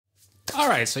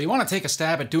Alright, so you want to take a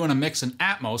stab at doing a mix in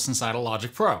Atmos inside of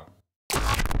Logic Pro.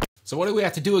 So what do we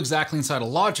have to do exactly inside of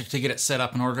Logic to get it set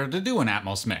up in order to do an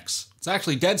Atmos mix? It's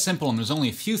actually dead simple and there's only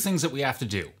a few things that we have to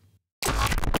do.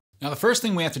 Now the first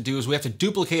thing we have to do is we have to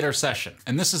duplicate our session,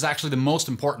 and this is actually the most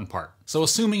important part. So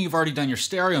assuming you've already done your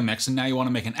stereo mix and now you want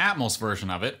to make an Atmos version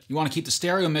of it, you want to keep the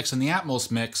stereo mix and the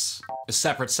Atmos mix as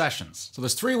separate sessions. So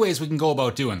there's three ways we can go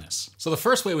about doing this. So the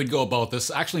first way we'd go about this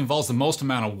actually involves the most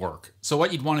amount of work. So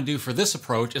what you'd want to do for this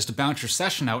approach is to bounce your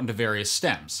session out into various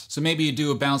stems. So maybe you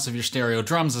do a bounce of your stereo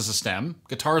drums as a stem,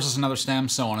 guitars as another stem,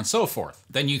 so on and so forth.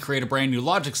 Then you create a brand new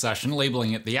Logic session,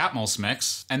 labeling it the Atmos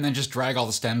mix, and then just drag all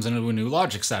the stems into a new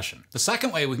Logic session. The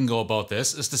second way we can go about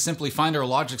this is to simply find our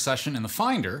Logic session in the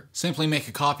Finder, simply make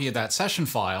a copy of that session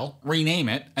file, rename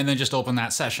it, and then just open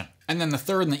that session. And then the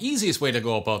third and the easiest way to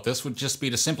go about this would just be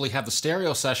to simply have the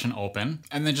stereo session open,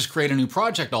 and then just create a new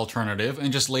project alternative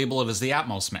and just label it as the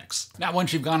Atmos mix. Now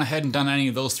once you've gone ahead and done any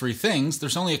of those three things,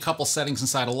 there's only a couple settings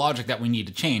inside of Logic that we need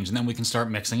to change, and then we can start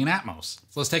mixing in Atmos.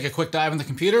 So let's take a quick dive in the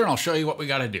computer and I'll show you what we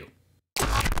gotta do.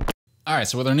 Alright,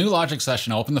 so with our new Logic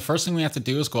session open, the first thing we have to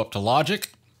do is go up to Logic,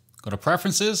 go to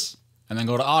Preferences, and then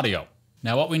go to Audio.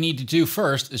 Now what we need to do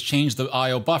first is change the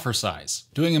I/O buffer size.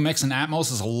 Doing a mix in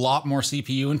Atmos is a lot more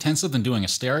CPU intensive than doing a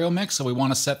stereo mix, so we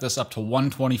want to set this up to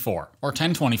 124. Or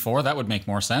 1024, that would make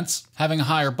more sense. Having a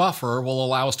higher buffer will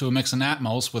allow us to mix in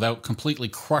Atmos without completely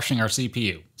crushing our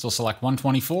CPU. So select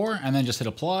 124 and then just hit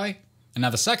apply. And now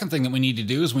the second thing that we need to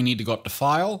do is we need to go up to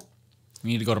File,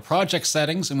 we need to go to Project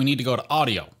Settings, and we need to go to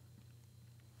Audio.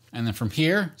 And then from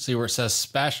here, see where it says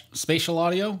Spatial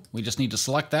Audio? We just need to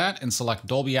select that and select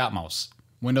Dolby Atmos.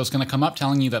 Window's going to come up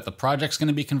telling you that the project's going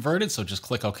to be converted, so just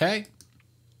click OK.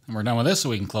 And we're done with this, so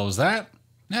we can close that.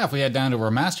 Now if we head down to our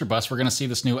master bus, we're going to see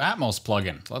this new Atmos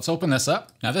plugin. So let's open this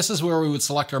up. Now this is where we would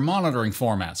select our monitoring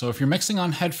format. So if you're mixing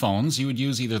on headphones, you would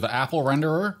use either the Apple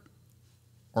renderer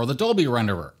or the Dolby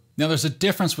renderer. Now there's a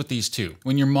difference with these two.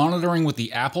 When you're monitoring with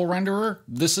the Apple renderer,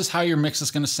 this is how your mix is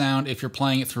going to sound if you're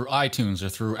playing it through iTunes or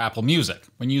through Apple Music.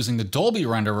 When using the Dolby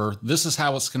renderer, this is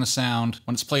how it's going to sound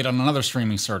when it's played on another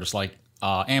streaming service like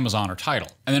Amazon or Tidal.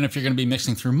 And then if you're going to be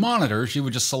mixing through monitors, you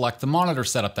would just select the monitor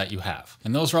setup that you have.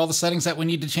 And those are all the settings that we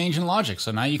need to change in Logic,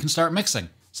 so now you can start mixing.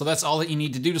 So that's all that you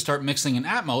need to do to start mixing in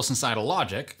Atmos inside of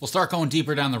Logic. We'll start going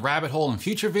deeper down the rabbit hole in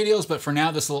future videos, but for now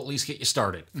this will at least get you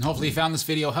started. And hopefully you found this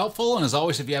video helpful, and as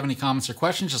always, if you have any comments or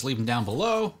questions, just leave them down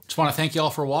below. Just want to thank you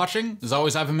all for watching. As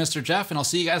always, I've been Mr. Jeff, and I'll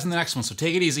see you guys in the next one, so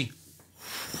take it easy.